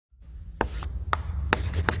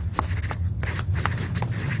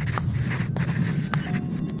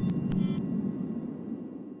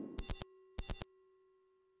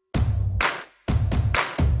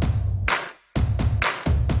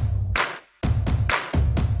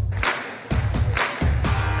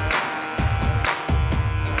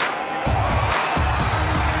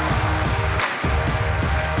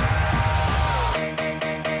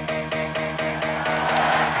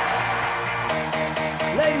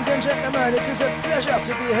Ladies and gentlemen, it is a pleasure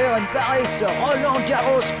to be here in Paris, Roland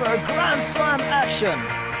Garros for a Grand Slam action.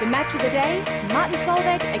 The match of the day, Martin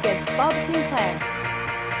Solveig against Bob Sinclair.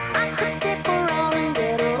 I could stick around and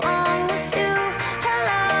get along with you.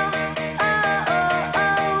 Hello, oh, oh,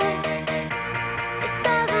 oh. It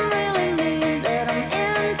doesn't really mean that I'm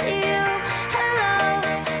into you. Hello,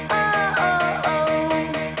 oh, oh, oh.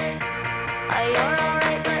 You're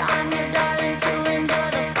alright, but I'm your darling to enjoy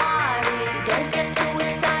the party. Don't get too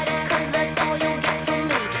excited, cause that's all you'll get from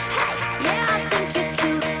me. Hey, yeah, I think you're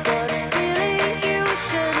cute, but really you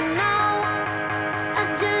should know. I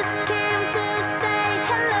just came to say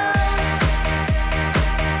hello.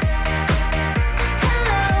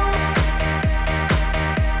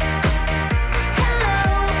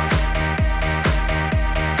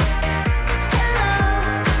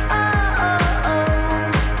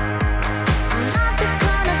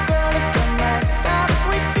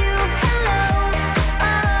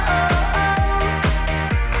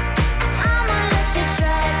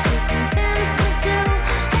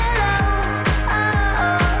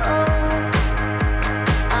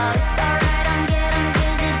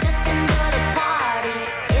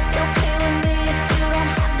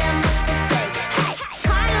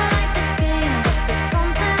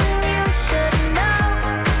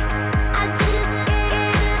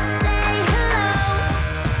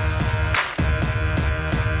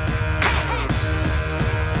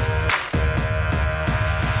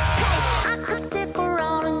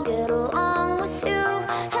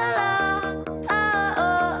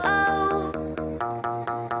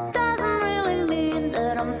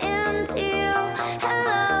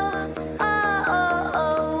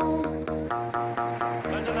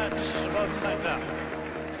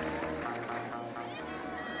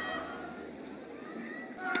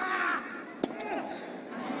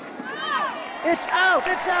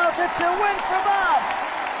 It's out, it's a win for Bob!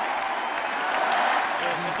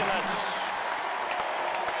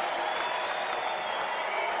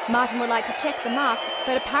 Martin would like to check the mark,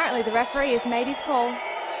 but apparently the referee has made his call.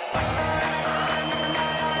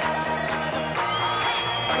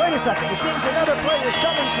 Wait a second, it seems another player is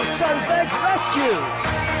coming to Solveig's rescue!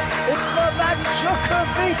 It's Solveig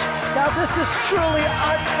Dragonette! Now this is truly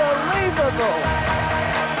unbelievable!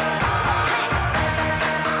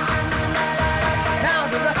 Now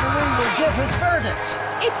the referee will give his verdict.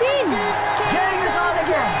 It's in! Game is on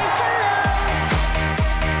again!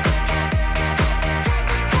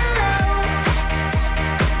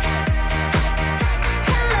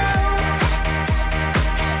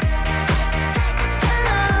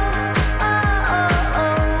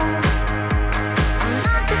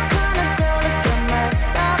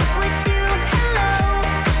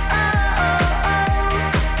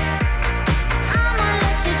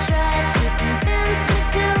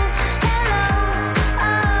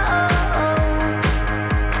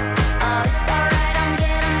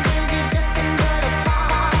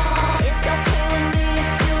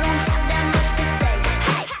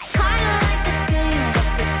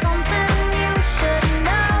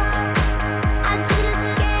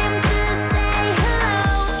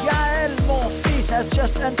 Has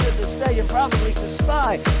just entered the stadium, probably to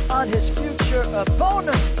spy on his future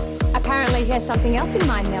opponent. Apparently he has something else in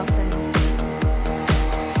mind, Nelson.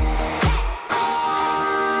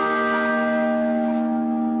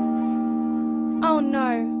 Oh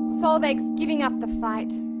no, Solveig's giving up the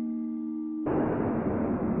fight.